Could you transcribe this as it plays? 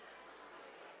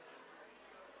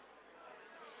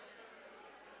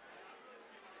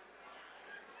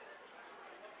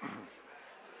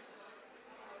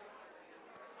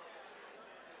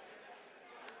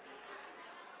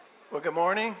Well, good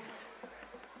morning.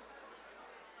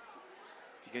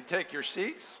 If you can take your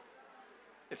seats,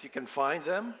 if you can find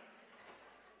them.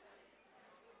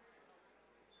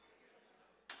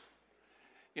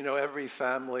 You know, every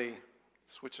family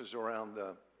switches around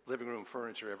the living room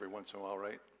furniture every once in a while,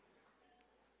 right?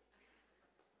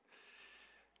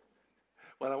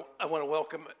 Well, I want to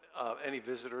welcome any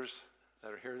visitors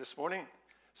that are here this morning,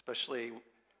 especially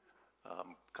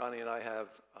Connie and I have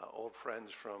old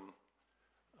friends from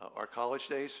our college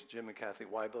days. Jim and Kathy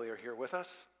Weibly are here with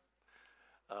us.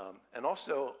 And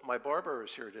also, my barber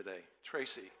is here today,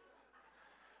 Tracy.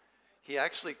 He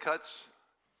actually cuts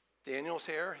Daniel's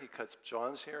hair, he cuts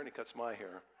John's hair, and he cuts my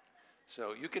hair.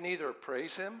 So you can either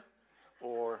praise him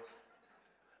or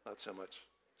not so much.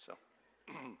 So,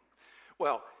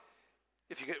 well,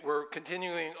 we're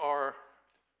continuing our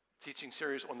teaching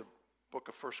series on the book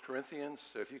of 1 Corinthians.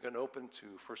 So if you can open to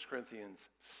 1 Corinthians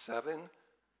 7,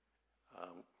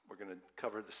 we're going to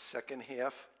cover the second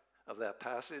half of that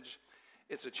passage.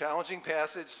 It's a challenging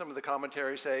passage. Some of the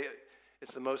commentaries say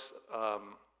it's the most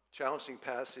challenging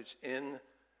passage in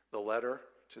the letter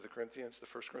to the Corinthians, the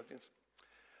 1 Corinthians.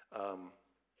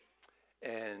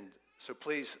 And so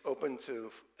please open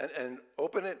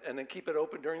it and then keep it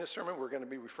open during the sermon. We're going to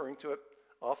be referring to it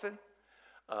often.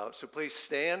 So please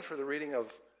stand for the reading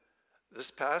of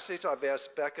this passage. I've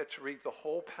asked Becca to read the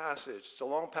whole passage. It's a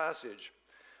long passage,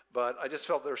 but I just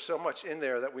felt there's so much in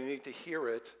there that we need to hear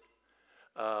it.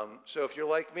 So if you're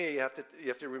like me, you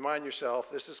have to remind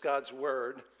yourself, this is God's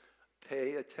word.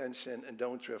 Pay attention and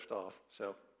don't drift off.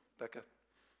 So, Becca.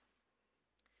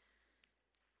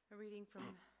 A reading from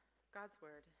God's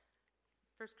word,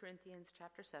 1 Corinthians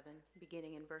chapter 7,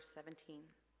 beginning in verse 17.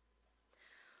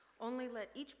 Only let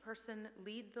each person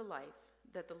lead the life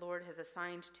that the Lord has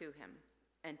assigned to him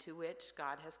and to which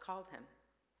God has called him.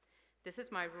 This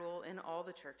is my rule in all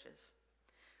the churches.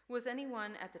 Was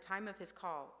anyone at the time of his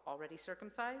call already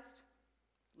circumcised?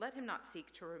 Let him not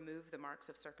seek to remove the marks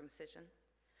of circumcision.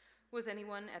 Was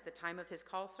anyone at the time of his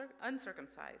call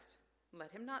uncircumcised?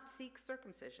 Let him not seek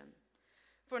circumcision.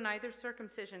 For neither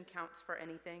circumcision counts for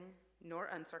anything, nor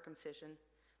uncircumcision,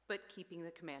 but keeping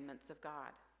the commandments of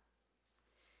God.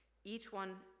 Each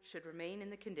one should remain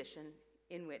in the condition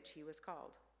in which he was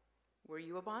called. Were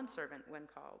you a bondservant when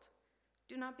called?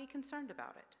 Do not be concerned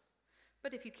about it.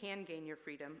 But if you can gain your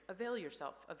freedom, avail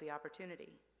yourself of the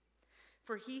opportunity.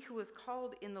 For he who is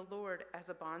called in the Lord as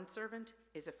a bondservant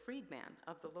is a freedman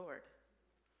of the Lord.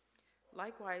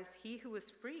 Likewise, he who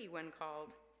is free when called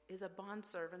is a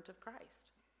bondservant of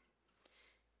Christ.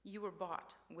 You were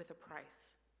bought with a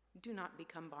price. Do not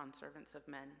become bondservants of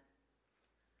men.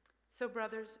 So,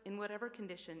 brothers, in whatever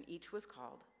condition each was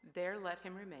called, there let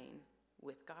him remain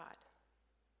with God.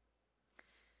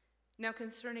 Now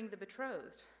concerning the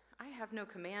betrothed, I have no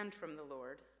command from the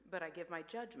Lord, but I give my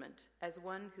judgment as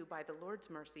one who by the Lord's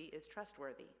mercy is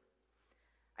trustworthy.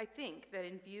 I think that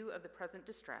in view of the present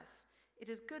distress, it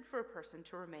is good for a person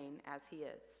to remain as he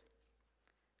is.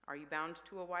 Are you bound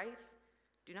to a wife?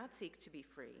 Do not seek to be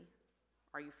free.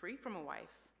 Are you free from a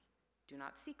wife? Do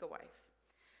not seek a wife.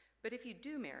 But if you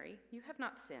do marry, you have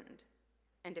not sinned.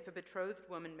 And if a betrothed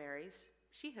woman marries,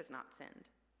 she has not sinned.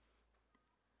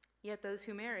 Yet those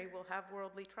who marry will have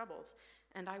worldly troubles,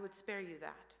 and I would spare you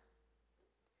that.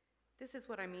 This is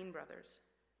what I mean, brothers.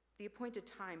 The appointed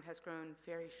time has grown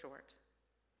very short.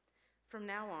 From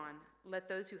now on, let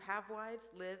those who have wives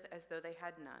live as though they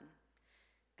had none,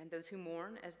 and those who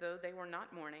mourn as though they were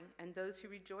not mourning, and those who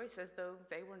rejoice as though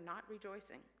they were not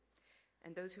rejoicing,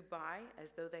 and those who buy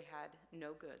as though they had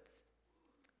no goods,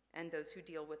 and those who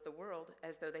deal with the world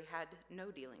as though they had no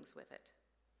dealings with it.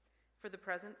 For the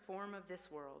present form of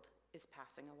this world is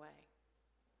passing away.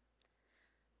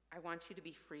 I want you to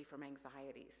be free from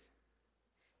anxieties.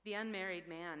 The unmarried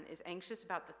man is anxious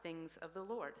about the things of the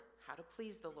Lord, how to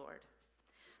please the Lord.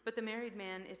 But the married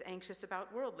man is anxious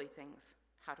about worldly things,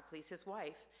 how to please his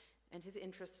wife, and his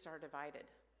interests are divided.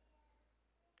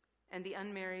 And the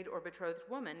unmarried or betrothed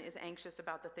woman is anxious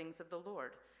about the things of the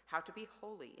Lord, how to be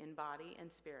holy in body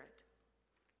and spirit.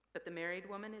 But the married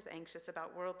woman is anxious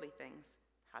about worldly things,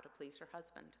 how to please her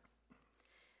husband.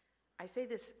 I say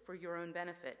this for your own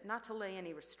benefit, not to lay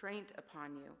any restraint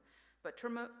upon you, but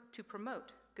to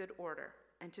promote good order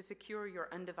and to secure your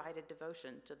undivided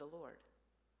devotion to the Lord.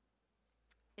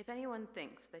 If anyone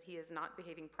thinks that he is not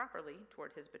behaving properly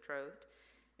toward his betrothed,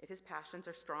 if his passions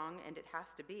are strong, and it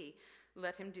has to be,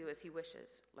 let him do as he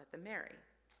wishes. Let them marry.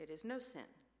 It is no sin.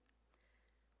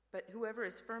 But whoever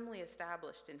is firmly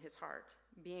established in his heart,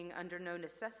 being under no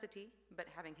necessity, but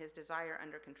having his desire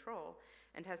under control,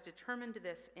 and has determined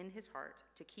this in his heart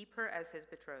to keep her as his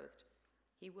betrothed,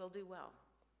 he will do well.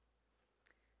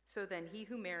 So then he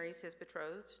who marries his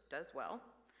betrothed does well,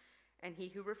 and he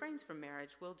who refrains from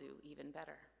marriage will do even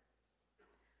better.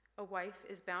 A wife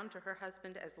is bound to her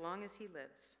husband as long as he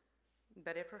lives,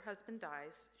 but if her husband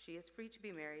dies, she is free to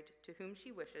be married to whom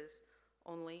she wishes,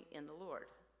 only in the Lord.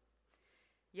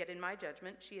 Yet in my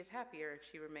judgment, she is happier if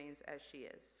she remains as she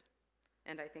is.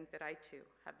 And I think that I too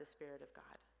have the Spirit of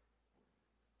God.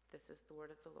 This is the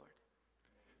word of the Lord.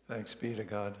 Thanks be to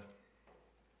God.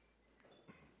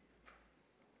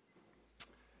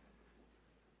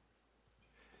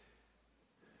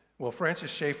 Well, Francis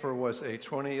Schaeffer was a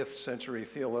 20th century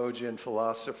theologian,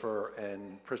 philosopher,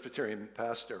 and Presbyterian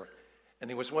pastor, and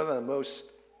he was one of the most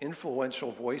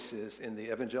influential voices in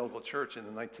the evangelical church in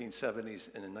the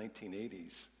 1970s and the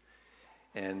 1980s.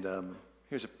 And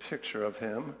here's a picture of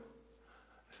him.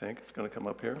 I think it's going to come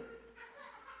up here.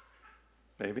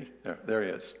 Maybe. There he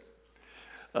is.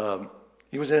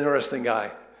 He was an interesting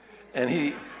guy.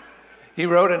 And he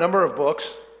wrote a number of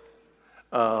books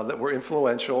that were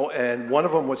influential, and one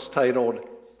of them was titled,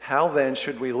 How Then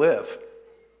Should We Live?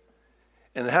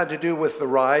 And it had to do with the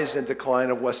rise and decline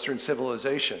of Western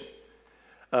civilization.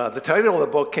 The title of the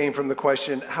book came from the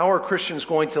question, how are Christians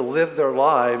going to live their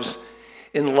lives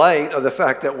in light of the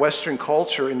fact that Western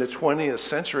culture in the 20th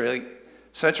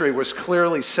century was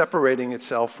clearly separating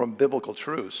itself from biblical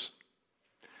truths?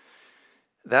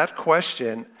 That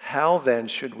question, how then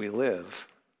should we live,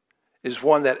 is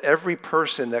one that every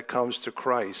person that comes to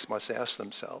Christ must ask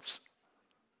themselves.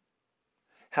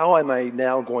 How am I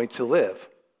now going to live?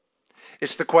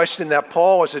 It's the question that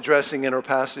Paul is addressing in our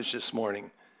passage this morning.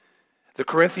 The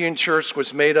Corinthian church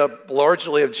was made up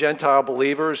largely of Gentile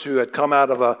believers who had come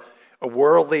out of a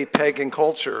worldly pagan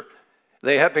culture.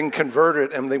 They had been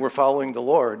converted and they were following the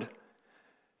Lord.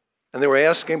 And they were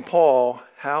asking Paul,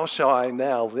 how shall I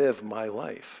now live my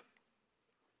life?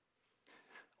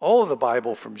 All of the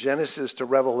Bible, from Genesis to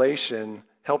Revelation,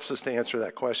 helps us to answer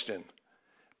that question.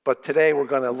 But today we're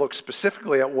going to look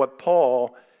specifically at what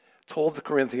Paul told the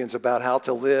Corinthians about how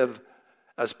to live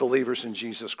as believers in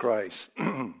Jesus Christ.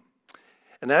 And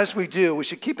as we do, we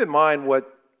should keep in mind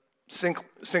what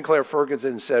Sinclair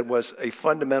Ferguson said was a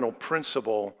fundamental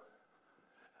principle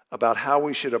about how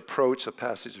we should approach a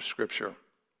passage of Scripture.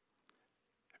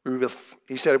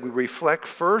 He said we reflect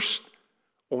first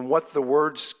on what the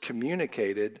words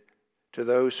communicated to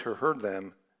those who heard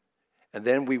them, and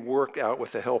then we work out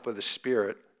with the help of the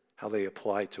Spirit how they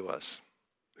apply to us.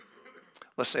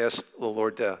 Let's ask the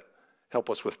Lord to help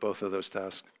us with both of those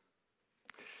tasks.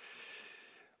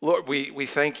 Lord, we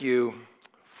thank you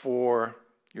for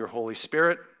your Holy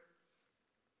Spirit.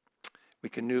 We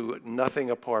can do nothing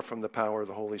apart from the power of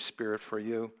the Holy Spirit for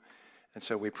you. And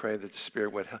so we pray that the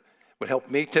Spirit would help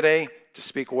me today to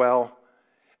speak well,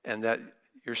 and that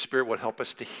your Spirit would help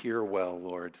us to hear well,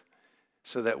 Lord,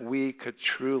 so that we could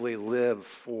truly live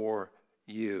for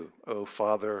you, O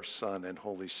Father, Son, and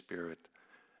Holy Spirit.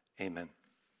 Amen.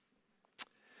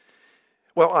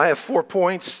 Well, I have 4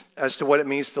 points as to what it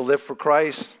means to live for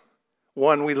Christ.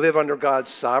 1, we live under God's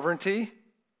sovereignty.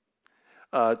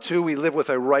 2, we live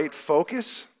with a right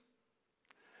focus.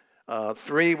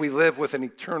 3, we live with an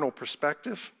eternal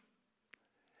perspective.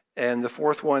 And the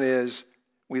 4th one is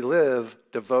we live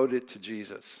devoted to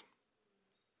Jesus.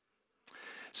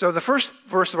 So the first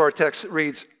verse of our text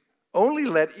reads, only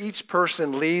let each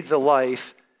person lead the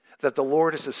life that the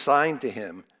Lord has assigned to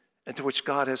him and to which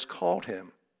God has called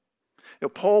him. You know,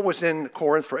 Paul was in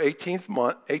Corinth for 18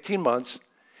 months.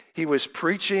 He was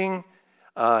preaching.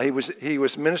 He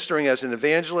was ministering as an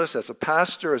evangelist, as a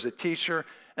pastor, as a teacher,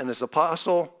 and as an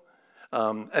apostle.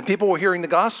 And people were hearing the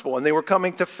gospel, and they were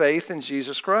coming to faith in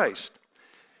Jesus Christ.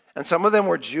 And some of them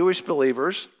were Jewish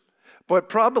believers, but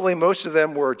probably most of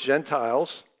them were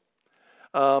Gentiles.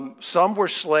 Some were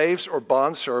slaves or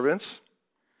bondservants.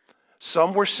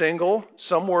 Some were single.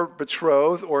 Some were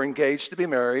betrothed or engaged to be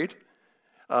married.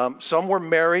 Some were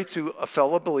married to a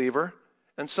fellow believer,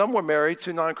 and some were married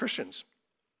to non-Christians.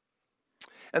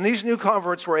 And these new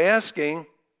converts were asking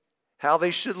how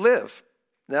they should live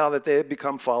now that they had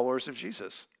become followers of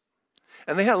Jesus.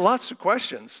 And they had lots of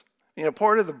questions. You know,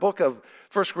 part of the book of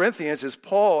 1 Corinthians is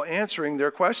Paul answering their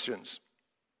questions.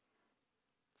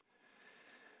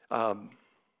 And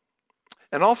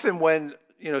often when,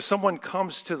 someone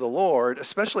comes to the Lord,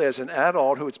 especially as an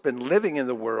adult who has been living in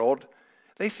the world,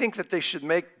 they think that they should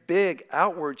make big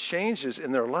outward changes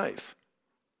in their life.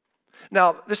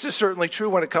 Now, this is certainly true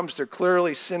when it comes to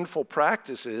clearly sinful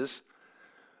practices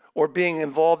or being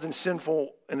involved in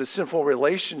a sinful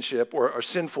relationship or a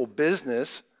sinful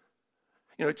business.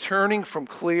 Turning from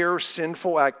clear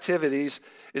sinful activities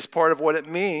is part of what it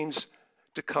means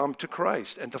to come to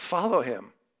Christ and to follow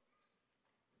him.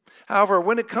 However,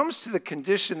 when it comes to the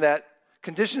conditions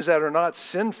that are not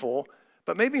sinful,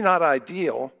 but maybe not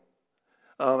ideal,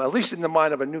 at least in the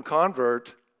mind of a new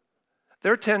convert,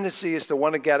 their tendency is to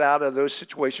want to get out of those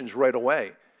situations right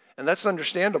away. And that's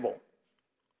understandable.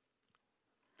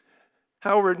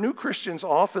 However, new Christians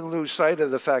often lose sight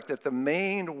of the fact that the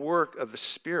main work of the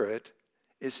Spirit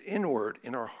is inward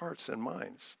in our hearts and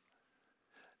minds,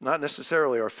 not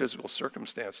necessarily our physical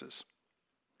circumstances.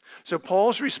 So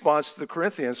Paul's response to the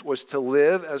Corinthians was to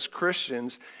live as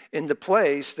Christians in the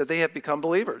place that they have become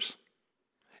believers.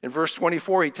 In verse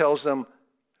 24, he tells them,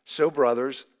 "So,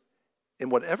 brothers, in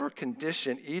whatever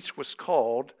condition each was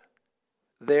called,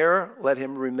 there let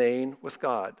him remain with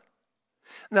God."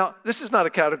 Now, this is not a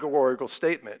categorical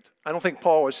statement. I don't think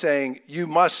Paul was saying you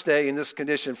must stay in this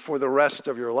condition for the rest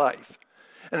of your life.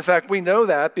 And in fact, we know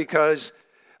that because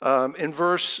in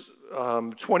verse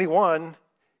 21,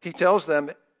 he tells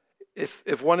them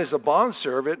if one is a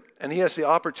bondservant and he has the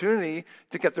opportunity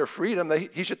to get their freedom,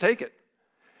 he should take it.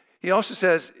 He also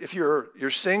says if you're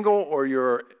single or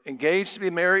you're engaged to be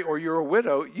married or you're a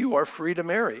widow, you are free to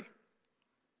marry.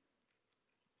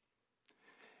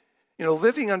 You know,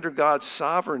 living under God's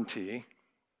sovereignty,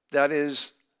 that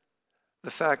is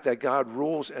the fact that God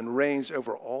rules and reigns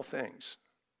over all things,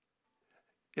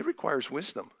 it requires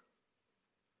wisdom.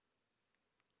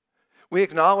 We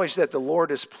acknowledge that the Lord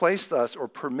has placed us or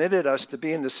permitted us to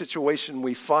be in the situation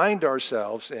we find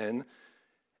ourselves in,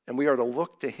 and we are to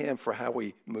look to him for how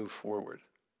we move forward.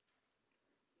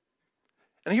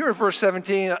 And here in verse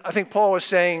 17, I think Paul is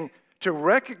saying to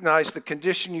recognize the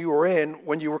condition you were in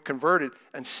when you were converted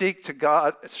and seek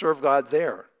to serve God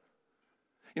there.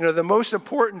 You know, the most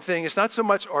important thing is not so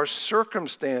much our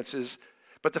circumstances,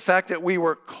 but the fact that we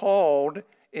were called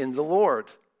in the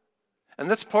Lord. And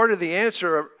that's part of the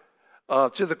answer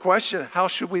to the question, how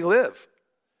should we live?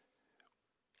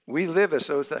 We live as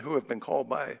those who have been called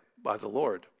by the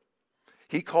Lord.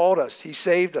 He called us. He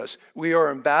saved us. We are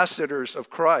ambassadors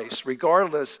of Christ,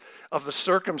 regardless of the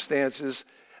circumstances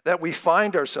that we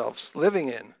find ourselves living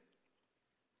in.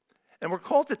 And we're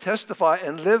called to testify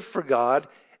and live for God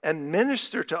and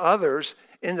minister to others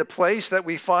in the place that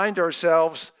we find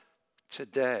ourselves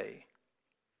today.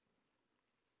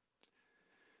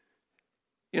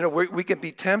 You know, we can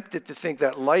be tempted to think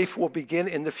that life will begin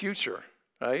in the future,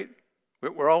 right?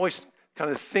 We're always kind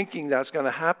of thinking that's going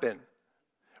to happen,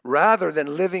 rather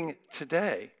than living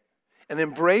today and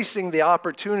embracing the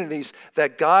opportunities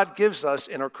that God gives us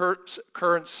in our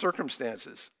current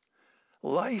circumstances.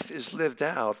 Life is lived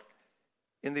out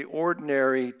in the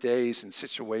ordinary days and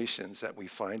situations that we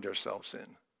find ourselves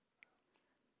in.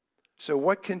 So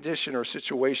what condition or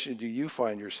situation do you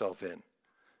find yourself in?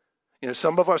 You know,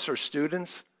 some of us are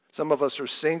students, some of us are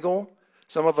single,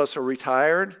 some of us are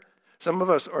retired, some of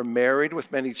us are married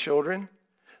with many children,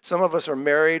 some of us are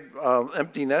married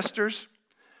empty nesters,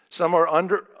 some are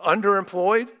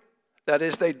underemployed, that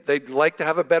is, they'd like to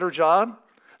have a better job,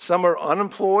 some are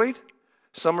unemployed,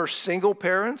 some are single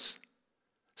parents,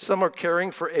 some are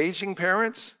caring for aging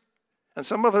parents, and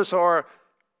some of us are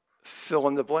fill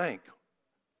in the blank.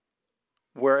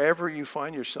 Wherever you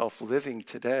find yourself living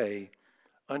today,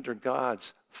 under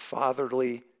God's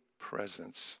fatherly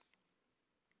presence.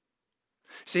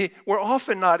 See, we're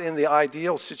often not in the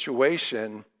ideal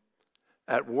situation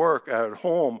at work, at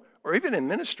home, or even in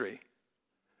ministry.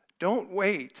 Don't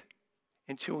wait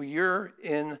until you're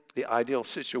in the ideal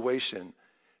situation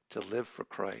to live for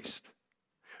Christ.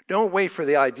 Don't wait for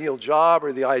the ideal job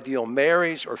or the ideal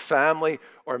marriage or family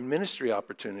or ministry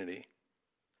opportunity.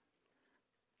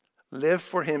 Live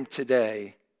for him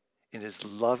today in his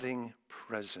loving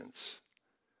presence.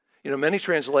 You know, many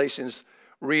translations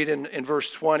read in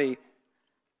verse 20,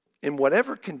 in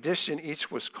whatever condition each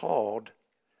was called,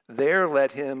 there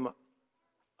let him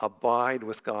abide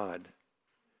with God.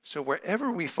 So wherever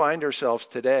we find ourselves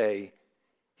today,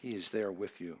 he is there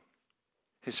with you.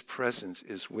 His presence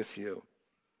is with you,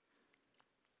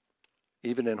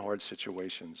 even in hard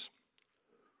situations.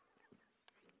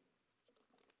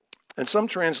 And some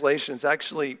translations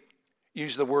actually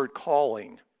use the word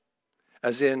calling,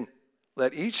 as in,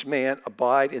 let each man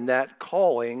abide in that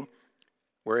calling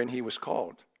wherein he was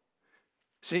called.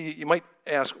 See, you might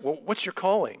ask, well, what's your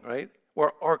calling, right?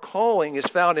 Well, our calling is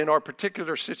found in our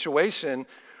particular situation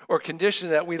or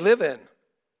condition that we live in.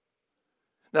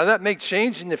 Now, that may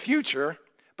change in the future,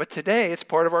 but today it's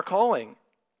part of our calling.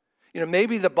 You know,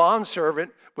 maybe the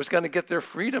bondservant was going to get their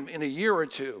freedom in a year or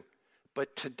two,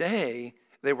 but today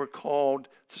they were called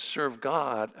to serve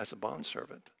God as a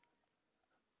bondservant.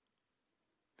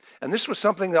 And this was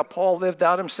something that Paul lived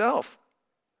out himself.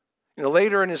 You know,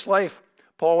 later in his life,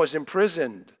 Paul was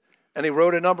imprisoned, and he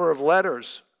wrote a number of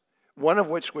letters one of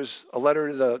which was a letter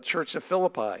to the church of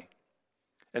Philippi.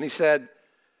 And he said,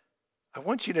 I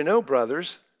want you to know,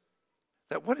 brothers,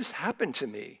 that what has happened to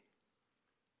me,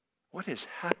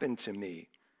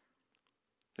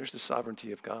 there's the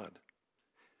sovereignty of God,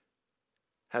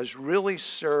 has really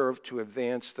served to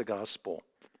advance the gospel,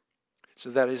 so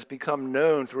that it has become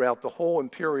known throughout the whole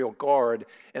imperial guard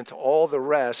and to all the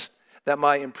rest that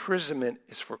my imprisonment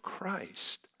is for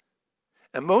Christ.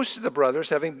 And most of the brothers,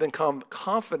 having become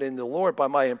confident in the Lord by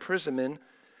my imprisonment,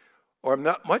 are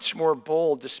much more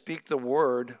bold to speak the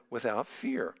word without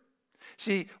fear.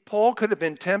 See, Paul could have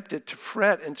been tempted to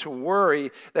fret and to worry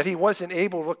that he wasn't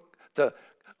able to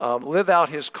live out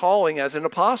his calling as an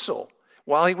apostle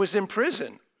while he was in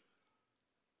prison.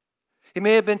 He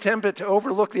may have been tempted to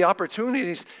overlook the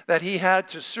opportunities that he had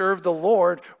to serve the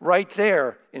Lord right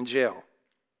there in jail.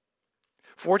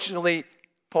 Fortunately,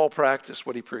 Paul practiced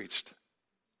what he preached.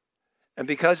 And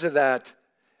because of that,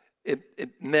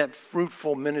 it meant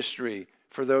fruitful ministry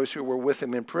for those who were with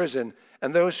him in prison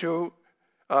and those who,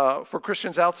 for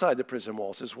Christians outside the prison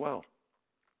walls as well.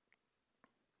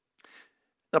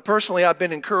 Now, personally, I've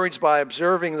been encouraged by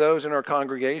observing those in our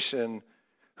congregation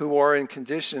who are in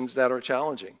conditions that are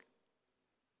challenging.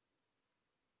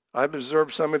 I've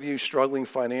observed some of you struggling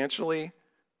financially,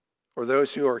 or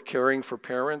those who are caring for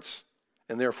parents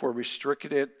and therefore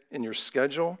restricted it in your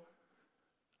schedule.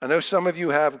 I know some of you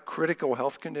have critical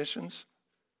health conditions.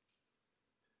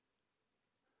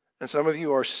 And some of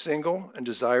you are single and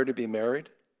desire to be married.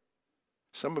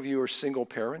 Some of you are single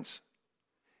parents,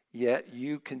 yet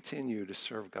you continue to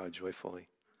serve God joyfully.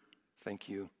 Thank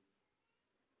you.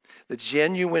 The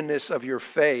genuineness of your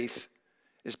faith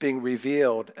is being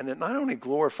revealed, and it not only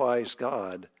glorifies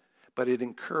God, but it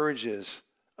encourages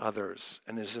others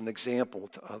and is an example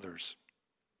to others.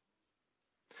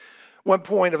 One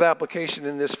point of application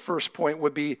in this first point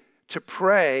would be to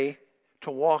pray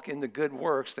to walk in the good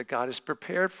works that God has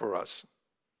prepared for us.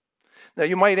 Now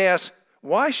you might ask,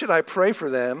 why should I pray for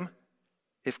them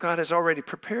if God has already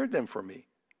prepared them for me?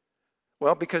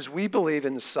 Well, because we believe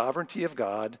in the sovereignty of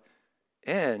God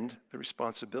and the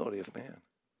responsibility of man.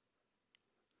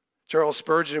 Charles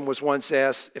Spurgeon was once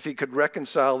asked if he could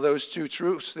reconcile those two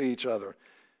truths to each other.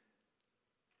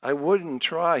 I wouldn't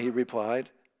try, he replied.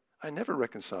 I never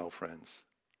reconcile friends.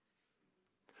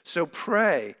 So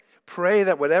pray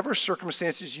that whatever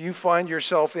circumstances you find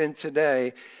yourself in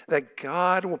today, that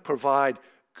God will provide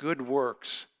good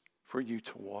works for you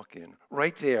to walk in,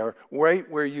 right there, right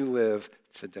where you live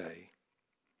today.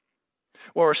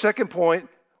 Well, our second point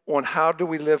on how do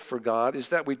we live for God is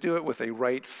that we do it with a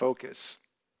right focus.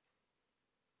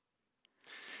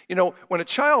 You know, when a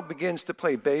child begins to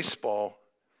play baseball,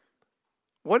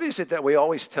 what is it that we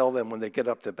always tell them when they get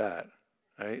up to bat,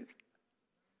 right?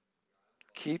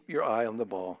 Keep your eye on the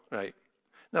ball, right?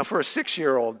 Now, for a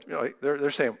 6-year-old, you know, they're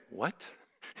saying, what?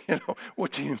 You know,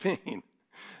 what do you mean?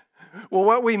 Well,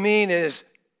 what we mean is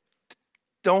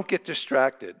don't get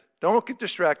distracted. Don't get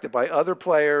distracted by other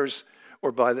players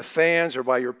or by the fans or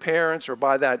by your parents or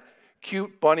by that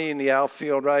cute bunny in the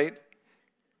outfield, right?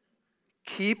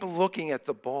 Keep looking at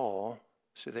the ball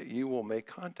so that you will make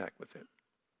contact with it.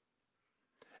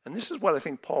 And this is what I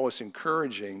think Paul is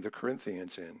encouraging the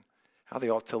Corinthians in, how they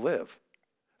ought to live.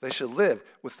 They should live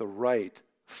with the right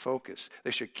focus.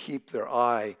 They should keep their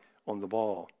eye on the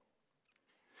ball.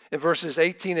 In verses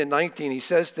 18 and 19, he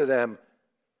says to them,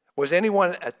 was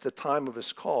anyone at the time of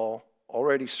his call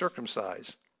already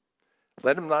circumcised?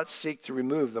 Let him not seek to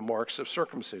remove the marks of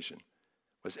circumcision.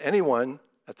 Was anyone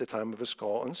at the time of his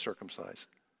call uncircumcised?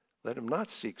 Let him not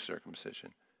seek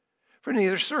circumcision. For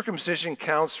neither circumcision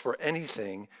counts for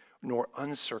anything, nor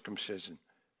uncircumcision,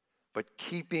 but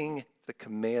keeping the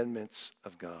commandments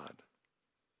of God.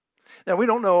 Now, we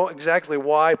don't know exactly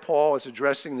why Paul is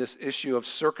addressing this issue of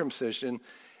circumcision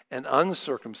and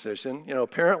uncircumcision. You know,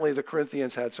 apparently the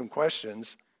Corinthians had some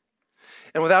questions.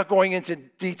 And without going into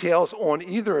details on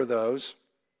either of those,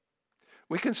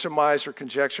 we can surmise or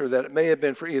conjecture that it may have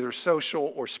been for either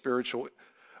social or spiritual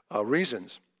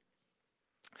reasons.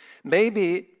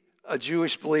 Maybe a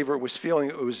Jewish believer was feeling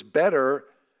it was better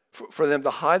for them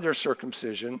to hide their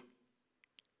circumcision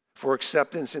for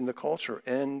acceptance in the culture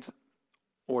and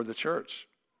or the church.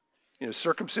 You know,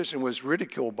 circumcision was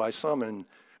ridiculed by some in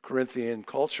Corinthian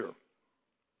culture.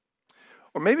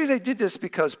 Or maybe they did this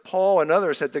because Paul and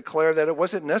others had declared that it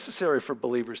wasn't necessary for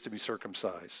believers to be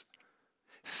circumcised.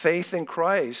 Faith in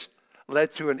Christ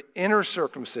led to an inner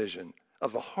circumcision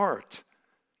of the heart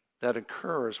that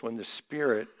occurs when the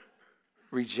Spirit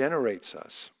regenerates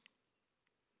us.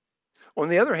 On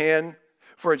the other hand,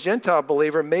 for a Gentile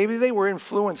believer, maybe they were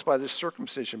influenced by the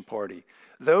circumcision party,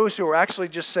 those who were actually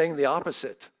just saying the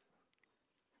opposite.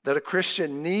 that a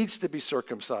Christian needs to be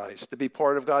circumcised to be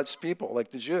part of God's people,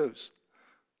 like the Jews.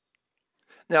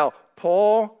 Now,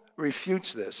 Paul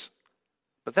refutes this,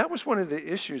 but that was one of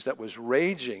the issues that was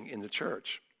raging in the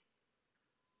church.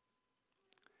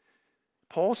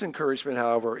 Paul's encouragement,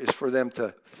 however, is for them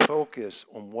to focus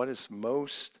on what is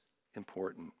most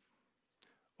important: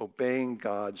 obeying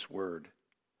God's word,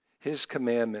 his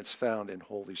commandments found in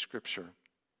Holy Scripture.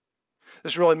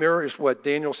 This really mirrors what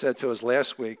Daniel said to us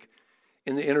last week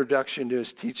in the introduction to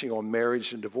his teaching on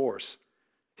marriage and divorce.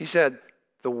 He said,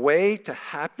 the way to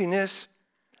happiness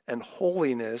and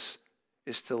holiness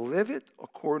is to live it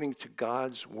according to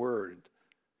God's word,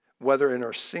 whether in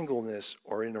our singleness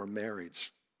or in our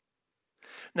marriage.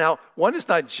 Now, one is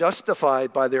not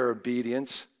justified by their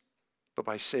obedience, but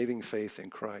by saving faith in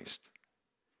Christ.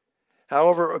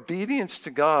 However, obedience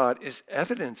to God is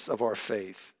evidence of our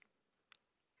faith.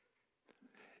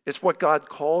 It's what God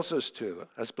calls us to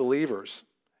as believers.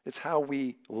 It's how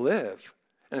we live.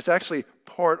 And it's actually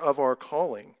part of our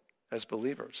calling as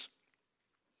believers.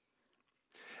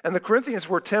 And the Corinthians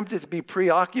were tempted to be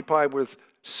preoccupied with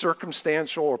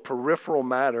circumstantial or peripheral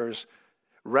matters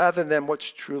rather than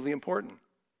what's truly important.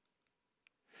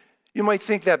 You might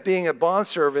think that being a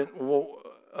bondservant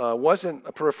wasn't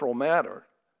a peripheral matter.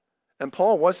 And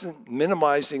Paul wasn't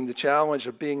minimizing the challenge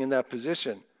of being in that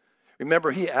position.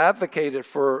 Remember, he advocated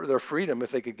for their freedom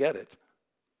if they could get it.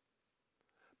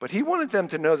 But he wanted them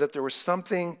to know that there was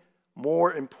something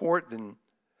more important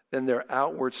than their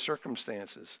outward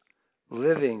circumstances,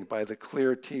 living by the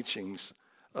clear teachings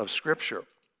of Scripture.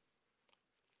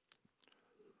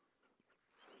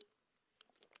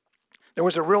 There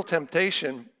was a real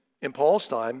temptation in Paul's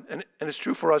time, and it's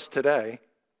true for us today,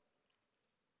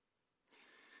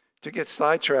 to get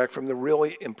sidetracked from the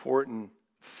really important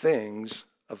things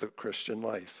of the Christian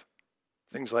life.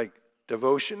 Things like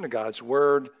devotion to God's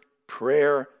word,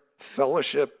 prayer,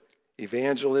 fellowship,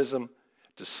 evangelism,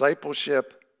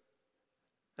 discipleship,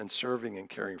 and serving and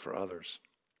caring for others.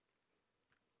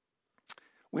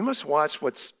 We must watch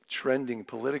what's trending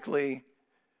politically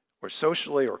or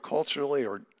socially or culturally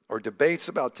or debates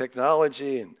about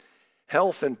technology and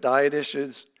health and diet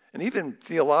issues and even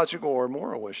theological or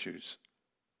moral issues.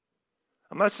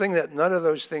 I'm not saying that none of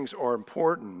those things are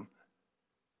important.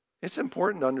 It's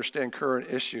important to understand current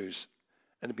issues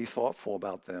and to be thoughtful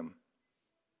about them.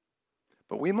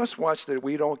 But we must watch that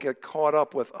we don't get caught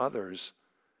up with others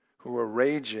who are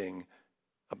raging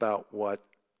about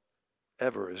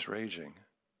whatever is raging.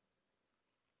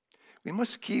 We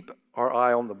must keep our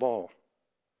eye on the ball.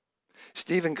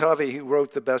 Stephen Covey, who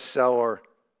wrote the bestseller,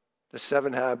 The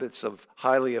 7 Habits of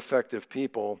Highly Effective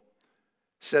People,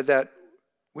 said that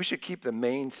we should keep the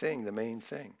main thing the main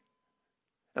thing.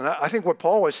 And I think what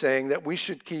Paul was saying, that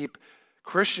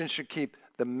Christians should keep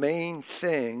the main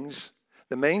things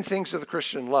of the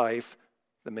Christian life,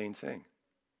 the main thing.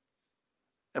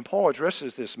 And Paul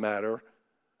addresses this matter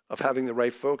of having the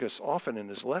right focus often in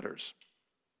his letters.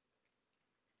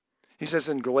 He says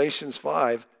in Galatians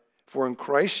 5, for in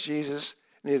Christ Jesus,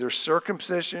 neither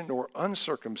circumcision nor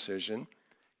uncircumcision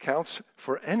counts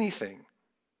for anything,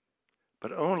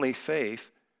 but only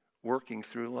faith working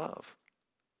through love.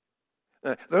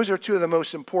 Those are two of the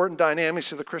most important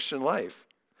dynamics of the Christian life.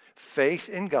 Faith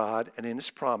in God and in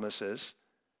his promises,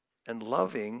 and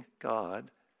loving God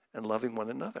and loving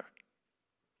one another.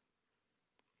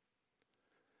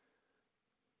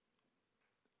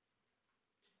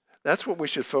 That's what we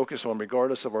should focus on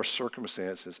regardless of our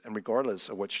circumstances and regardless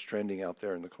of what's trending out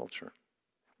there in the culture.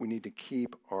 We need to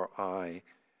keep our eye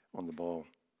on the ball.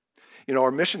 You know,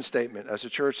 our mission statement as a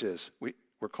church is,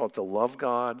 we're called to love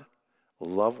God,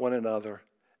 love one another,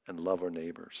 and love our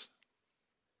neighbors.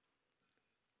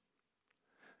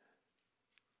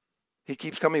 He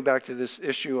keeps coming back to this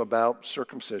issue about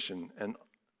circumcision, and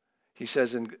he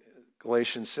says in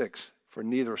Galatians 6, for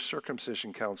neither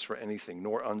circumcision counts for anything,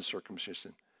 nor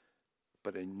uncircumcision,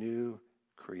 but a new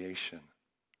creation.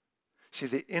 See,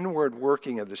 the inward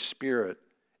working of the Spirit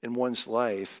in one's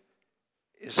life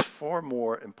is far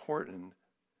more important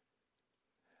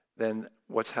than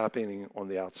what's happening on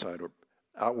the outside or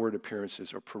outward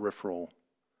appearances or peripheral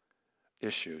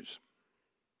issues.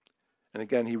 And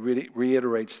again, he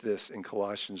reiterates this in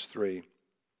Colossians 3.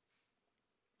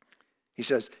 He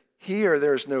says, here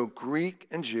there is no Greek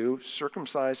and Jew,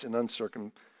 circumcised and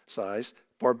uncircumcised,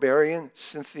 barbarian,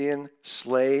 Scythian,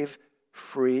 slave,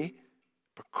 free,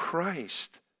 but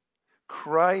Christ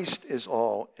is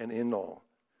all and in all.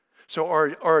 So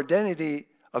our identity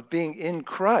of being in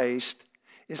Christ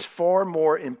is far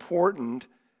more important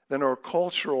than our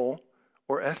cultural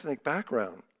or ethnic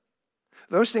background.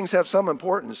 Those things have some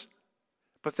importance,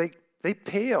 but they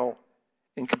pale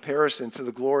in comparison to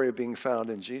the glory of being found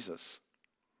in Jesus.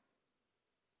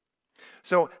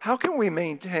 So how can we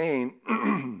maintain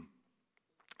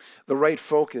the right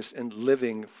focus in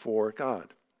living for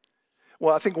God?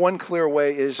 Well, I think one clear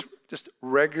way is just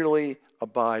regularly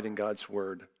abide in God's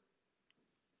word.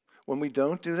 When we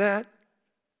don't do that,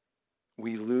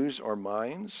 we lose our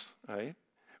minds, right?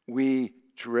 We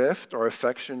drift, our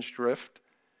affections drift,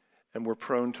 and we're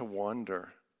prone to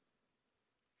wander.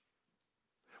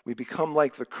 We become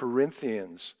like the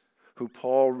Corinthians who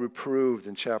Paul reproved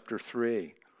in chapter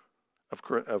 3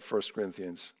 of 1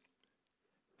 Corinthians.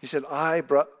 He said,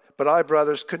 But I,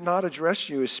 brothers, could not address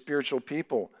you as spiritual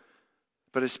people,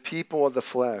 but as people of the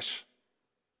flesh,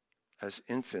 as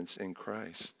infants in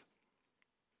Christ.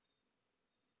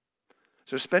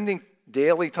 So spending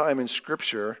daily time in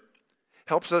Scripture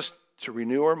helps us to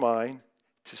renew our mind,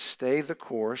 to stay the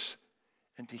course,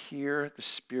 and to hear the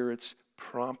Spirit's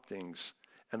promptings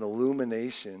and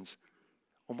illuminations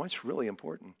on what's really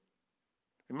important.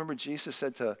 Remember Jesus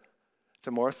said to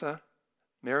Martha,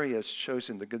 Mary has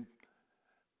chosen the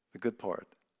good part.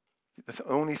 The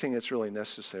only thing that's really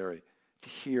necessary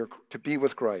to be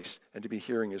with Christ and to be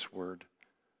hearing his word.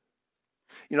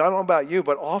 I don't know about you,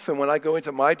 but often when I go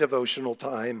into my devotional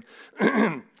time,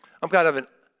 I'm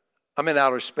in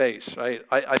outer space, right?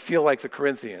 I feel like the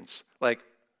Corinthians, like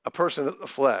a person of the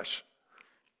flesh.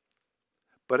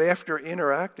 But after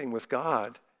interacting with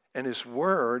God and his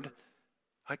word,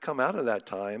 I come out of that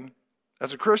time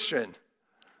as a Christian,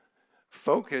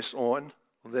 focused on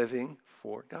living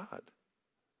for God.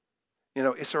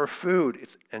 It's our food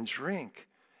and drink,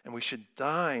 and we should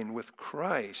dine with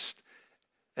Christ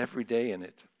every day in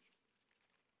it.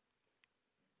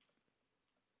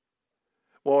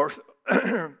 Well,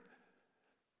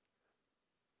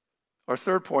 our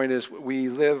third point is we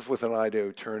live with an eye to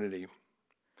eternity.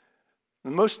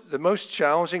 The most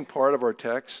challenging part of our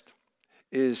text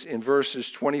is in verses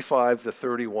 25 to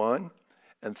 31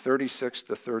 and 36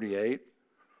 to 38.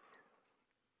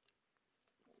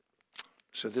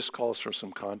 So this calls for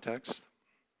some context.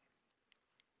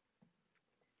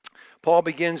 Paul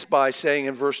begins by saying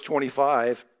in verse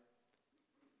 25,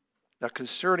 now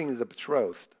concerning the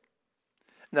betrothed.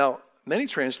 Now, many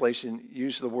translations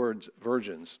use the words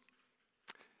virgins,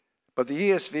 but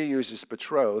the ESV uses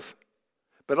betrothed,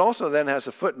 but also then has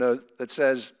a footnote that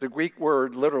says the Greek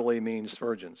word literally means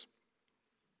virgins.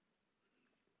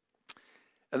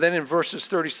 And then in verses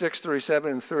 36,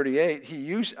 37, and 38,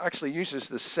 he actually uses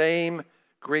the same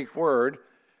Greek word,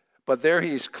 but there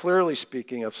he's clearly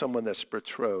speaking of someone that's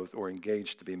betrothed or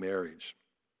engaged to be married.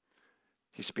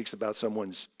 He speaks about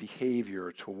someone's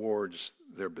behavior towards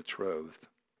their betrothed.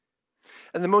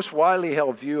 And the most widely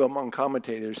held view among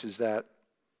commentators is that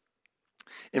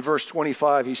in verse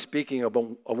 25, he's speaking of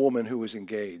a woman who was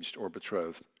engaged or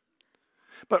betrothed.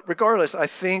 But regardless, I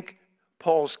think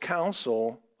Paul's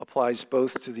counsel applies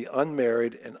both to the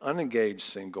unmarried and unengaged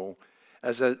single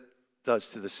as it does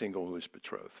to the single who is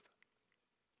betrothed.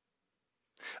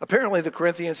 Apparently, the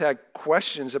Corinthians had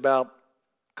questions about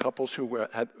couples who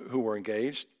were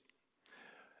engaged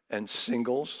and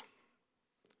singles.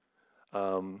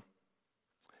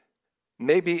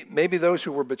 Maybe those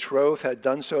who were betrothed had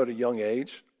done so at a young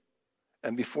age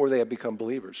and before they had become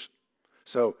believers.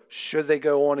 So should they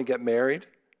go on and get married?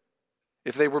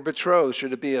 If they were betrothed,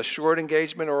 should it be a short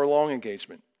engagement or a long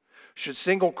engagement? Should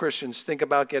single Christians think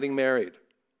about getting married?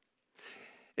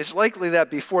 It's likely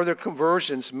that before their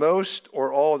conversions, most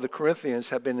or all of the Corinthians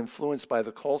had been influenced by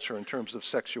the culture in terms of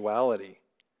sexuality.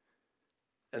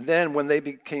 And then when they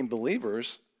became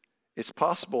believers, it's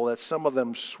possible that some of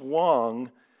them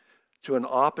swung to an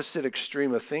opposite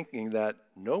extreme of thinking that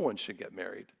no one should get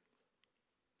married.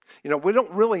 We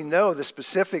don't really know the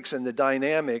specifics and the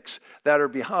dynamics that are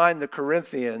behind the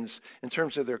Corinthians in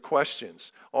terms of their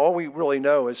questions. All we really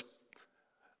know is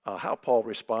how Paul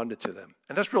responded to them.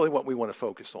 And that's really what we want to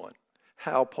focus on,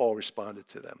 how Paul responded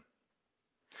to them.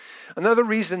 Another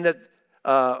reason that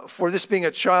for this being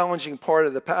a challenging part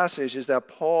of the passage is that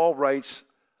Paul writes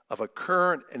of a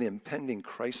current and impending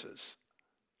crisis.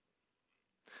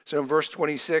 So in verse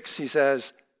 26, he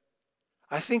says,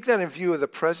 I think that in view of the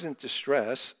present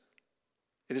distress,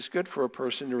 it is good for a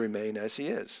person to remain as he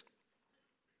is.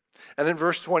 And in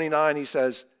verse 29, he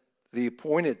says, the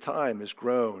appointed time has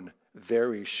grown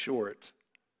very short.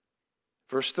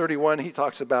 Verse 31, he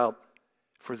talks about,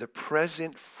 for the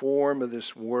present form of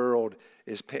this world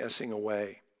is passing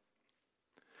away.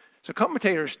 So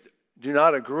commentators do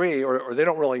not agree, or they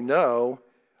don't really know,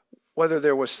 whether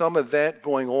there was some event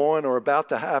going on or about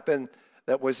to happen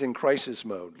that was in crisis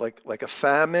mode, like a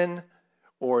famine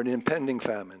or an impending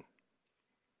famine.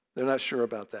 They're not sure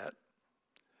about that.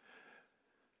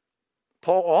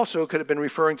 Paul also could have been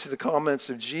referring to the comments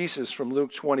of Jesus from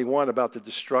Luke 21 about the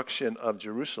destruction of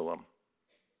Jerusalem.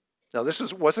 Now,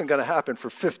 this wasn't going to happen for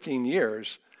 15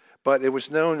 years, but it was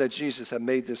known that Jesus had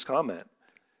made this comment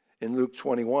in Luke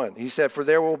 21. He said, "For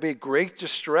there will be great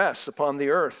distress upon the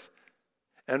earth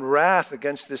and wrath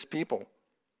against this people.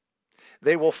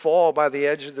 They will fall by the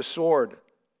edge of the sword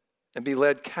and be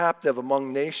led captive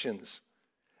among nations.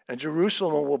 And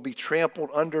Jerusalem will be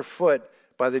trampled underfoot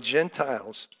by the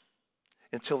Gentiles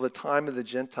until the time of the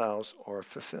Gentiles are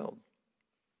fulfilled."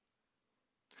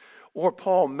 Or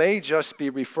Paul may just be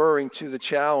referring to the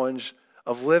challenge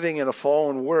of living in a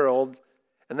fallen world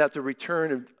and that the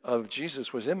return of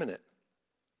Jesus was imminent.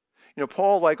 You know,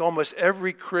 Paul, like almost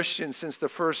every Christian since the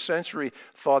first century,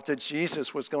 thought that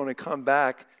Jesus was going to come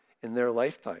back in their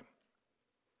lifetime.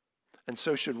 And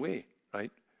so should we,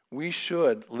 right? We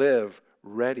should live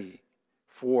ready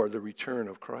for the return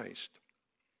of Christ.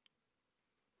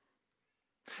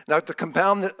 Now, to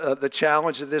compound the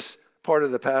challenge of this part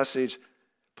of the passage,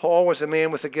 Paul was a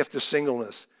man with a gift of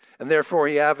singleness, and therefore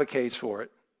he advocates for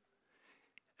it.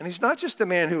 And he's not just a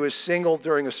man who is single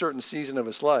during a certain season of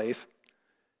his life.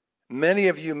 Many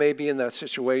of you may be in that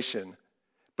situation,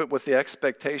 but with the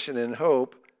expectation and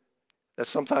hope that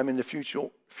sometime in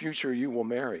the future you will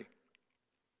marry.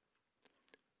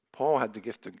 Paul had the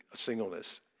gift of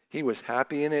singleness. He was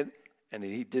happy in it, and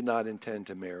he did not intend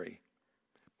to marry.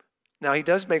 Now, he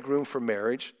does make room for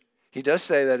marriage. He does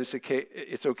say that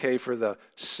it's okay for the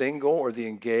single or the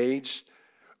engaged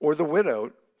or the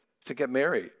widow to get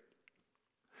married,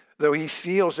 though he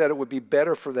feels that it would be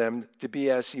better for them to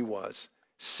be as he was,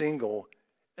 single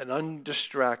and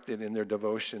undistracted in their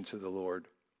devotion to the Lord.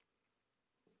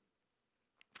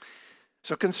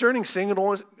 So concerning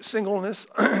singleness,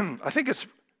 I think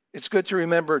it's good to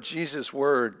remember Jesus'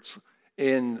 words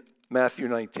in Matthew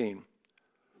 19.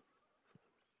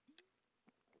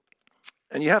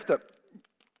 And you have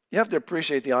to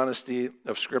appreciate the honesty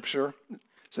of Scripture.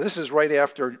 So this is right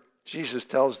after Jesus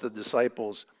tells the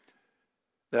disciples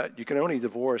that you can only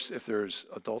divorce if there's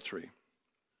adultery.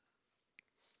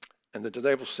 And the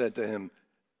disciples said to him,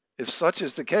 "If such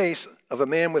is the case of a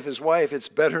man with his wife, it's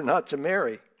better not to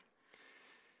marry."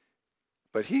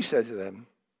 But he said to them,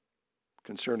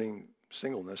 concerning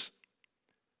singleness,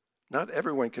 "Not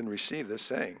everyone can receive this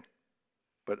saying,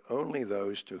 but only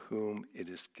those to whom it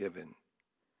is given.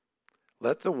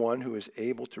 Let the one who is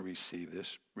able to receive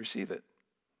this, receive it."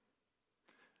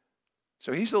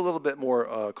 So he's a little bit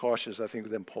more cautious, I think,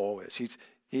 than Paul is.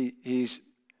 He's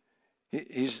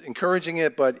encouraging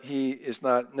it, but he is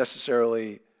not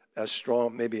necessarily as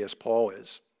strong maybe as Paul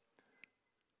is.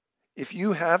 If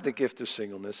you have the gift of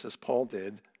singleness, as Paul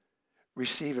did,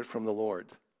 receive it from the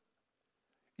Lord.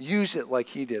 Use it like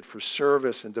he did for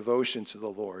service and devotion to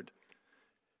the Lord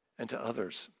and to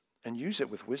others, and use it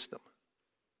with wisdom.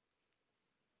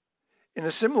 In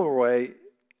a similar way,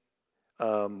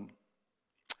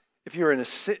 if you're in a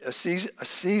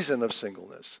season of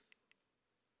singleness,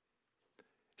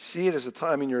 see it as a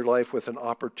time in your life with an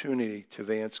opportunity to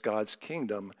advance God's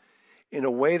kingdom in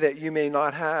a way that you may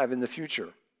not have in the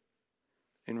future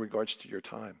in regards to your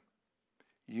time.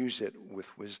 Use it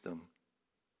with wisdom.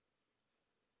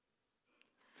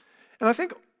 And I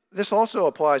think this also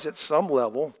applies at some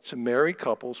level to married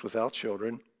couples without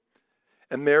children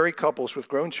and married couples with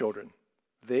grown children.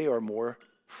 They are more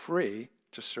free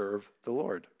to serve the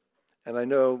Lord. And I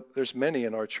know there's many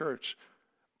in our church,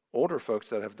 older folks,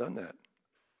 that have done that.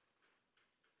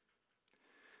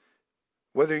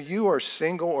 Whether you are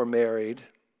single or married,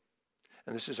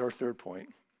 and this is our third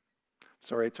point.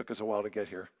 Sorry it took us a while to get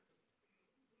here.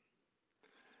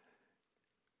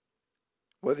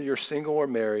 Whether you're single or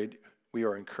married, we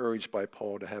are encouraged by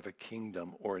Paul to have a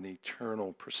kingdom or an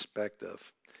eternal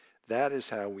perspective. That is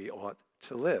how we ought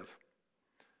to live.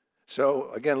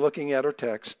 So, again, looking at our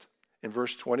text, in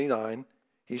verse 29,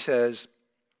 he says,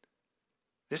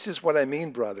 "This is what I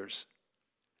mean, brothers.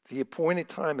 The appointed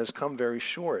time has come very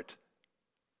short.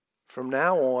 From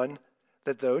now on,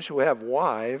 that those who have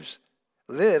wives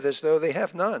live as though they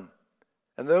have none,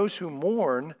 and those who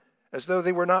mourn as though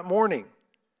they were not mourning,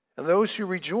 and those who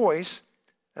rejoice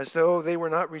as though they were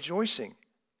not rejoicing,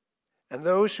 and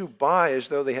those who buy as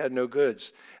though they had no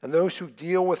goods, and those who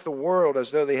deal with the world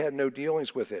as though they had no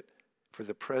dealings with it, for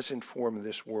the present form of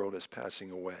this world is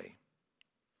passing away."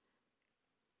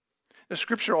 The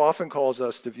Scripture often calls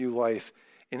us to view life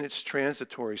in its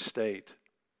transitory state,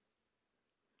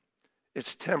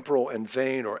 its temporal and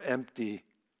vain or empty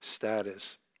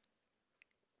status.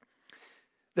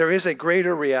 There is a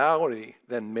greater reality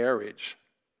than marriage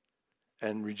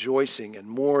and rejoicing and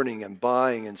mourning and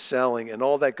buying and selling and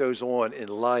all that goes on in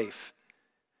life.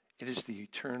 It is the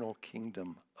eternal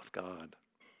kingdom of God.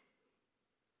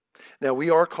 Now, we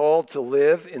are called to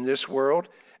live in this world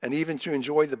and even to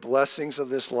enjoy the blessings of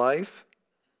this life.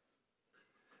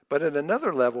 But at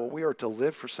another level, we are to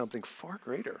live for something far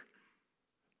greater,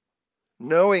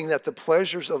 knowing that the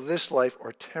pleasures of this life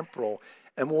are temporal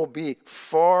and will be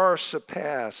far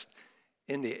surpassed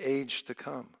in the age to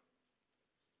come.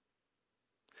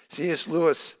 C.S.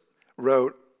 Lewis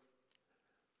wrote,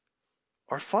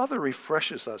 "Our Father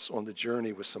refreshes us on the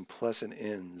journey with some pleasant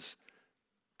inns,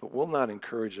 but will not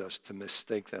encourage us to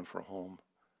mistake them for home.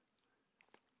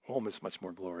 Home is much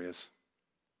more glorious."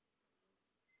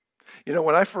 You know,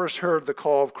 when I first heard the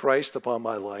call of Christ upon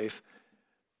my life,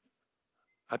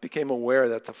 I became aware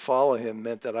that to follow him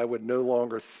meant that I would no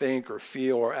longer think or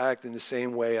feel or act in the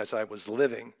same way as I was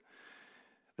living.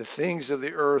 The things of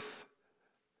the earth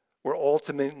were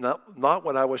ultimately not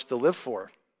what I was to live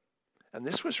for. And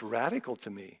this was radical to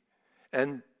me.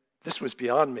 And this was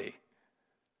beyond me.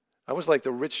 I was like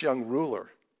the rich young ruler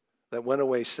that went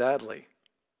away sadly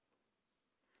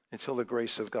until the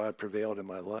grace of God prevailed in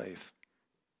my life.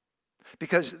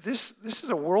 Because this is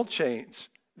a world change,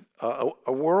 a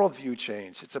worldview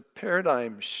change. It's a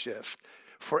paradigm shift.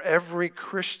 For every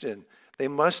Christian, they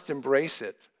must embrace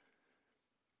it.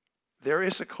 There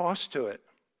is a cost to it,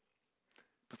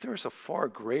 but there is a far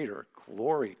greater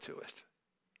glory to it.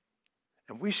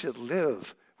 And we should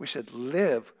live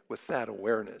with that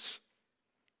awareness.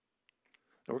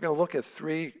 And we're going to look at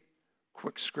 3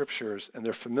 quick scriptures, and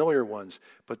they're familiar ones,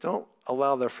 but don't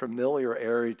allow their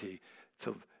familiarity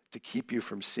to keep you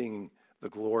from seeing the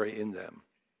glory in them.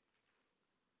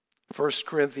 1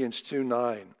 Corinthians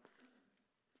 2:9.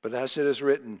 "But as it is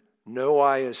written, no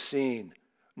eye has seen,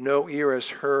 no ear has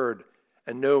heard,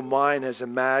 and no mind has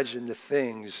imagined the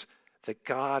things that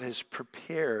God has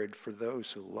prepared for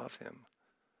those who love him."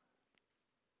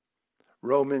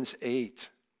 Romans 8.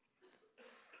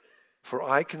 "For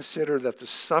I consider that the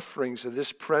sufferings of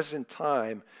this present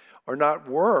time are not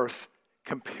worth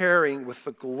comparing with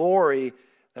the glory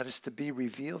that is to be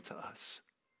revealed to us."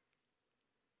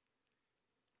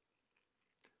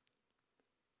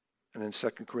 And in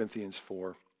 2 Corinthians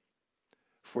 4,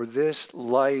 "For this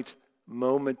light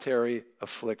momentary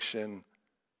affliction,"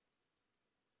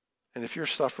 and if you're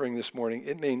suffering this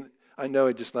morning, I know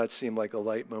it does not seem like a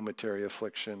light momentary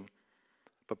affliction,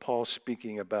 but Paul's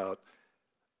speaking about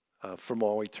from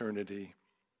all eternity,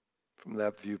 from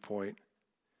that viewpoint.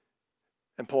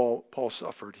 And Paul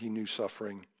suffered. He knew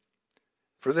suffering.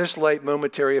 "For this light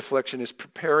momentary affliction is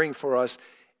preparing for us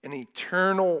an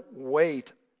eternal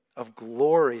weight of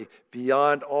glory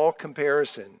beyond all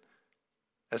comparison,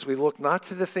 as we look not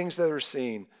to the things that are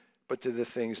seen, but to the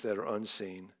things that are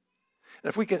unseen." And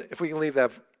if we can leave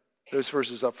those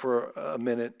verses up for a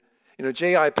minute,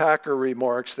 J.I. Packer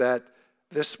remarks that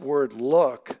this word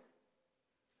 "look"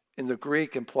 in the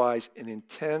Greek implies an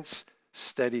intense,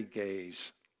 steady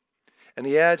gaze. And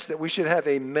he adds that we should have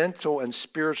a mental and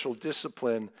spiritual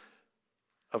discipline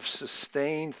of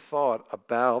sustained thought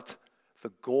about the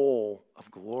goal of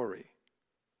glory.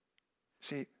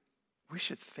 See, we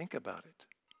should think about it.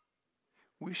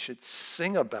 We should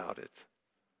sing about it.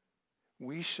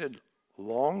 We should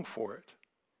long for it.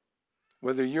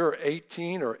 Whether you're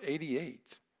 18 or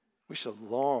 88, we should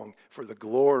long for the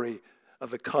glory of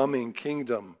the coming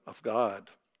kingdom of God.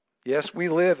 Yes, we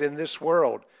live in this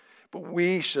world, but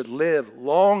we should live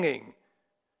longing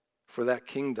for that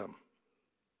kingdom.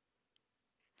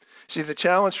 See, the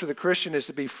challenge for the Christian is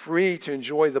to be free to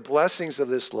enjoy the blessings of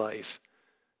this life,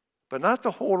 but not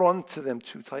to hold on to them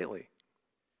too tightly.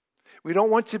 We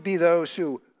don't want to be those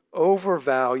who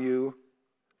overvalue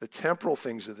the temporal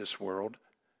things of this world,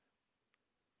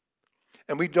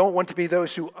 and we don't want to be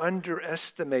those who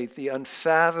underestimate the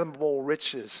unfathomable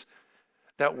riches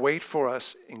that wait for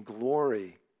us in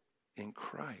glory in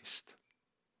Christ.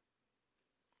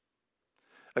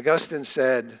 Augustine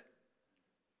said,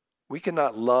 "We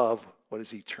cannot love what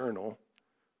is eternal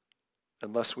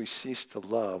unless we cease to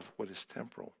love what is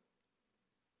temporal."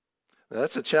 Now,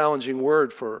 that's a challenging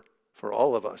word for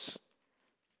all of us.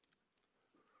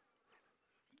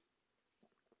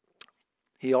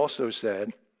 He also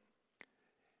said,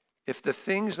 if the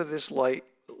things of this life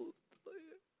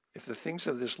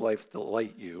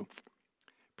delight you,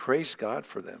 praise God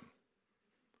for them,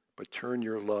 but turn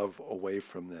your love away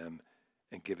from them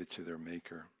and give it to their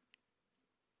Maker.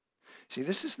 See,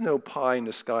 this is no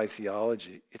pie-in-the-sky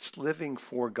theology. It's living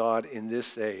for God in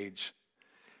this age,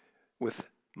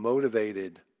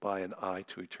 motivated by an eye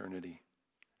to eternity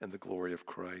and the glory of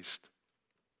Christ.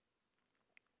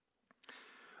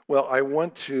 Well, I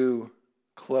want to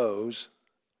close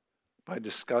by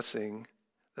discussing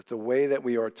that the way that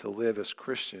we are to live as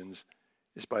Christians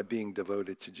is by being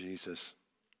devoted to Jesus.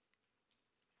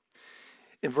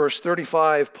 In verse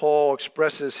 35, Paul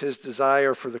expresses his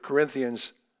desire for the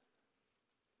Corinthians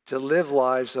to live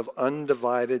lives of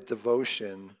undivided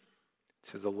devotion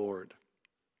to the Lord.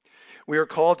 We are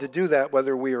called to do that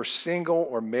whether we are single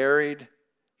or married,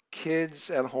 kids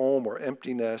at home or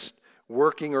empty nest,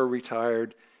 working or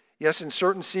retired. Yes, in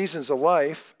certain seasons of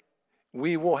life,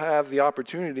 we will have the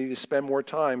opportunity to spend more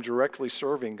time directly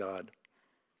serving God.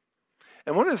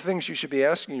 And one of the things you should be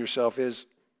asking yourself is,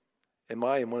 am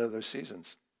I in one of those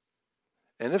seasons?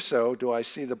 And if so, do I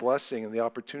see the blessing and the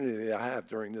opportunity that I have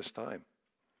during this time?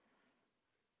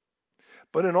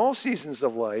 But in all seasons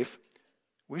of life,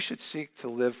 we should seek to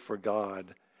live for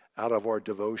God out of our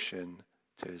devotion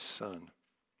to his Son.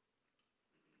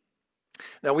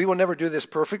 Now, we will never do this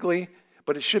perfectly,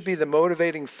 but it should be the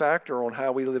motivating factor on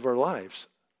how we live our lives.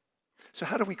 So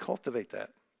how do we cultivate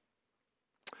that?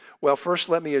 Well, first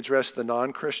let me address the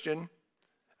non-Christian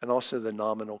and also the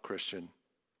nominal Christian.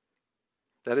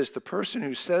 That is the person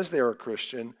who says they're a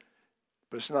Christian,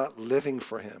 but is not living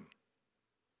for him.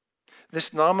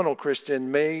 This nominal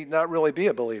Christian may not really be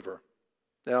a believer.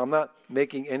 Now, I'm not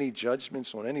making any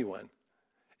judgments on anyone.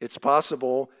 It's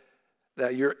possible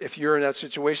that if you're in that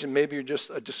situation, maybe you're just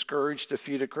a discouraged,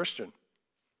 defeated Christian.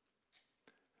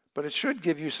 But it should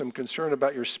give you some concern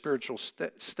about your spiritual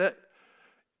state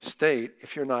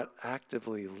if you're not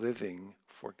actively living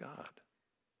for God.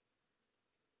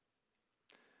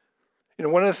 You know,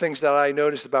 one of the things that I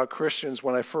noticed about Christians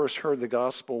when I first heard the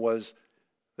gospel was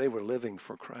they were living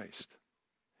for Christ.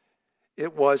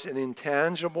 It was an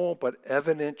intangible but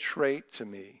evident trait to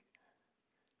me,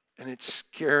 and it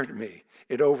scared me.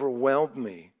 It overwhelmed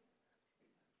me.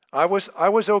 I was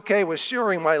okay with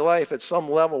sharing my life at some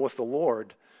level with the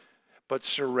Lord, but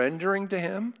surrendering to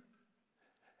him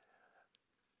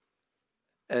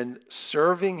and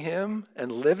serving him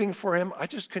and living for him, I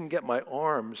just couldn't get my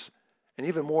arms, and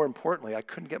even more importantly, I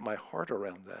couldn't get my heart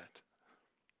around that.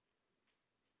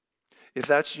 If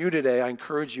that's you today, I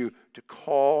encourage you to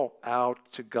call out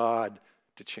to God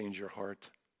to change your heart.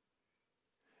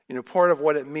 You know, part of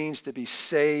what it means to be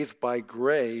saved by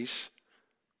grace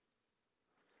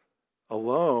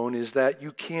alone is that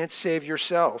you can't save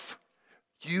yourself.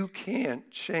 You can't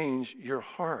change your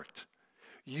heart.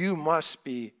 You must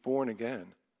be born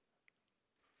again.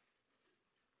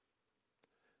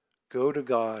 Go to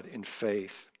God in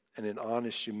faith and in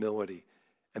honest humility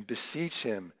and beseech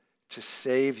him to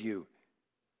save you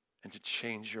and to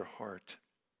change your heart.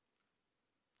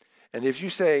 And if you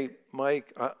say,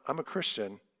 Mike, I'm a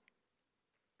Christian,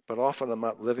 but often I'm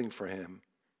not living for him,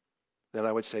 then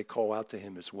I would say call out to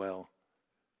him as well.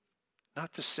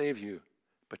 Not to save you,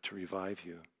 but to revive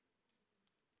you.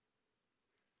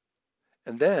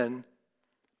 And then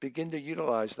begin to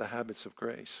utilize the habits of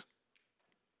grace.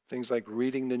 Things like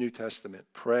reading the New Testament,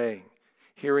 praying,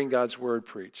 hearing God's word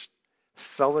preached,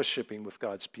 fellowshipping with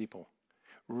God's people,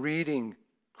 reading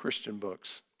Christian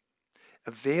books.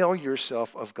 Avail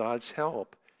yourself of God's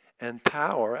help and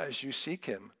power as you seek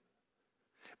him.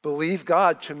 Believe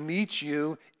God to meet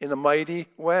you in a mighty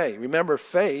way. Remember,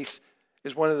 faith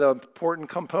is one of the important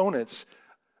components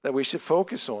that we should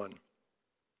focus on.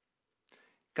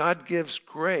 God gives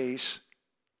grace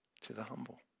to the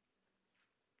humble.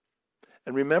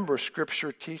 And remember,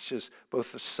 Scripture teaches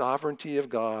both the sovereignty of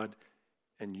God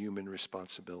and human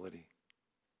responsibility.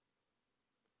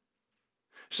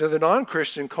 So the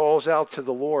non-Christian calls out to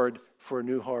the Lord for a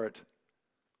new heart,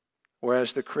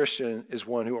 whereas the Christian is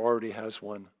one who already has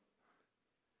one.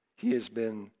 He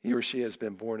or she has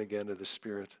been born again of the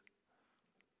Spirit.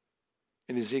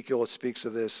 In Ezekiel, it speaks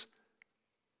of this.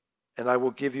 And I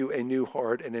will give you a new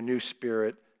heart and a new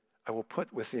spirit I will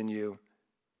put within you.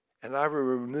 And I will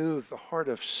remove the heart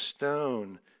of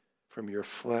stone from your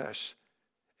flesh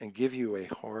and give you a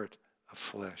heart of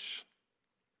flesh.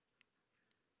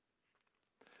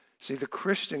 See, the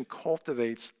Christian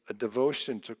cultivates a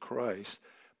devotion to Christ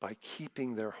by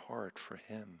keeping their heart for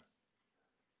him.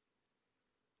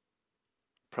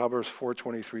 Proverbs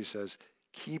 4:23 says,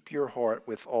 keep your heart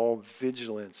with all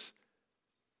vigilance,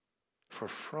 for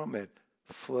from it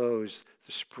flows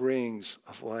the springs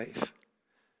of life.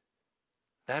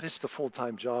 That is the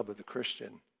full-time job of the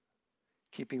Christian,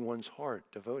 keeping one's heart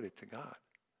devoted to God.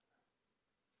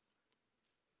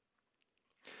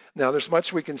 Now, there's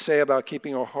much we can say about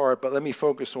keeping our heart, but let me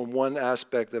focus on one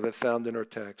aspect of it found in our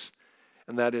text,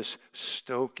 and that is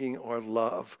stoking our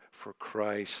love for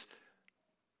Christ.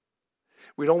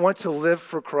 We don't want to live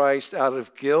for Christ out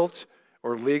of guilt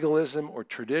or legalism or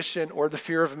tradition or the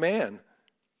fear of man.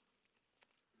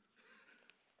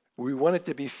 We want it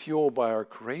to be fueled by our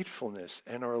gratefulness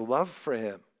and our love for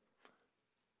him.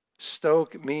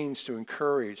 Stoke means to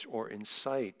encourage or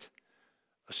incite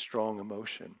a strong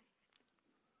emotion.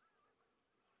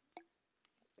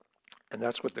 And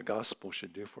that's what the gospel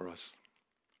should do for us.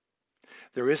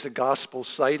 There is a gospel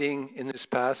citing in this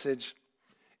passage.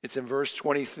 It's in verse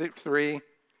 23.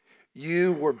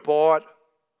 You were bought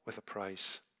with a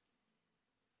price.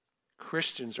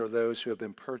 Christians are those who have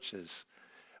been purchased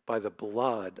by the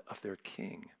blood of their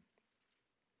King.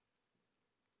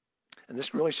 And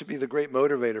this really should be the great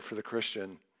motivator for the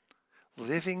Christian.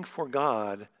 Living for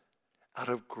God out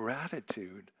of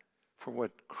gratitude for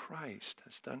what Christ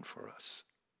has done for us.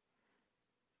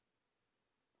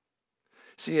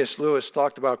 C.S. Lewis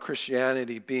talked about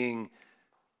Christianity being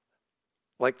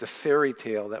like the fairy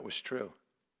tale that was true.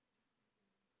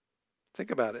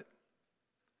 Think about it.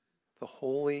 The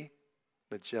holy,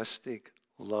 majestic,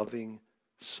 loving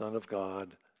Son of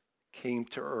God came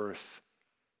to earth.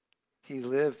 He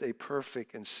lived a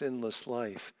perfect and sinless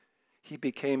life. He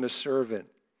became a servant,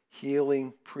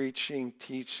 healing, preaching,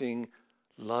 teaching,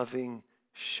 loving,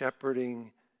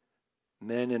 shepherding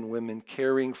men and women,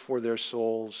 caring for their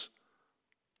souls.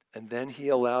 And then he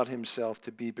allowed himself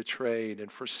to be betrayed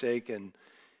and forsaken,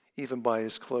 even by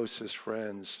his closest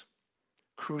friends,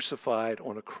 crucified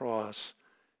on a cross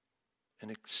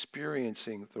and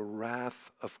experiencing the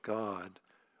wrath of God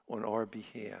on our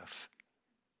behalf,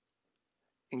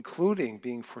 including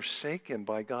being forsaken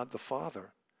by God the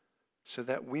Father, so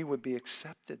that we would be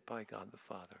accepted by God the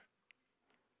Father.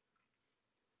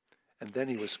 And then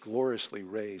he was gloriously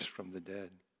raised from the dead.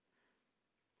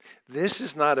 This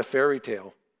is not a fairy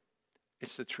tale.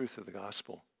 It's the truth of the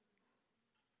gospel.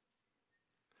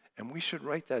 And we should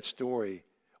write that story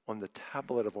on the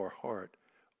tablet of our heart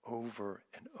over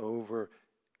and over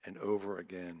and over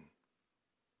again.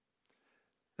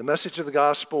 The message of the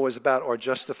gospel is about our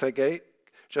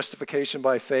justification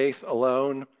by faith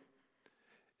alone.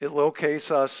 It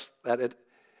locates us that at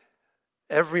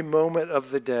every moment of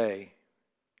the day,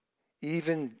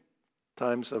 even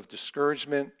times of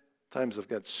discouragement, times of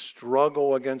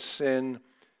struggle against sin,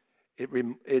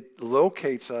 it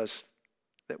locates us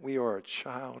that we are a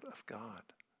child of God,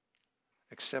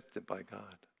 accepted by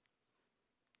God.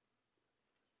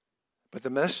 But the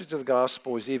message of the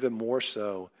gospel is even more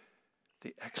so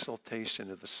the exaltation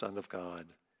of the Son of God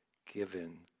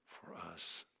given for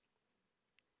us.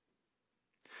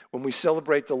 When we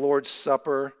celebrate the Lord's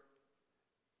Supper,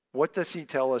 what does he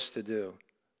tell us to do?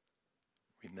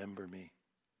 Remember me.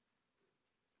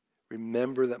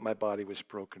 Remember that my body was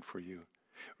broken for you.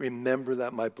 Remember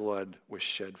that my blood was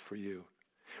shed for you.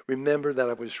 Remember that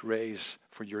I was raised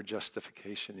for your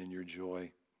justification and your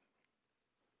joy.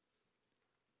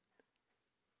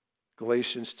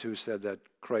 Galatians 2 said that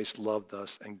Christ loved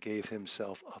us and gave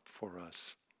himself up for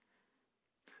us.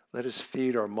 Let us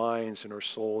feed our minds and our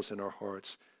souls and our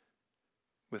hearts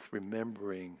with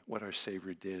remembering what our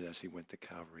Savior did as he went to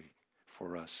Calvary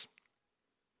for us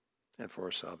and for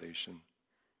our salvation.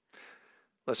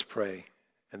 Let's pray,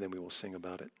 and then we will sing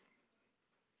about it.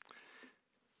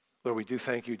 Lord, we do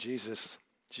thank you, Jesus,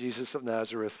 Jesus of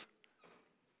Nazareth.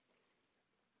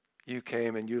 You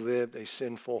came and you lived a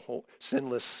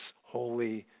sinless,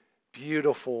 holy,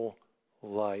 beautiful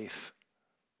life.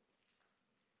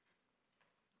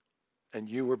 And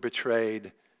you were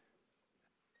betrayed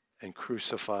and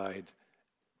crucified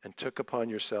and took upon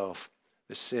yourself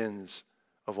the sins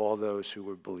of all those who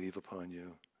would believe upon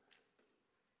you.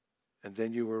 And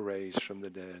then you were raised from the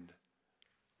dead.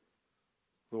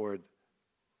 Lord,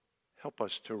 help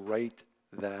us to write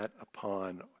that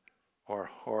upon our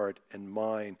heart and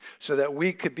mind so that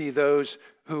we could be those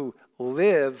who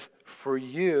live for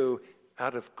you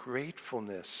out of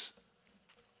gratefulness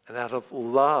and out of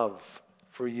love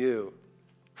for you.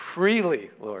 Freely,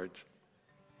 Lord.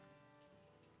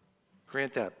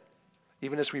 Grant that.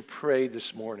 Even as we pray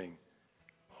this morning,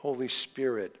 Holy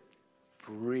Spirit,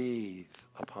 breathe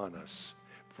upon us.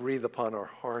 Breathe upon our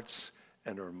hearts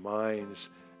and our minds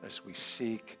as we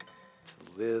seek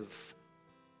to live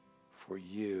for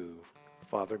you,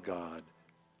 Father God,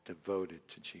 devoted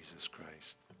to Jesus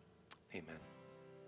Christ. Amen.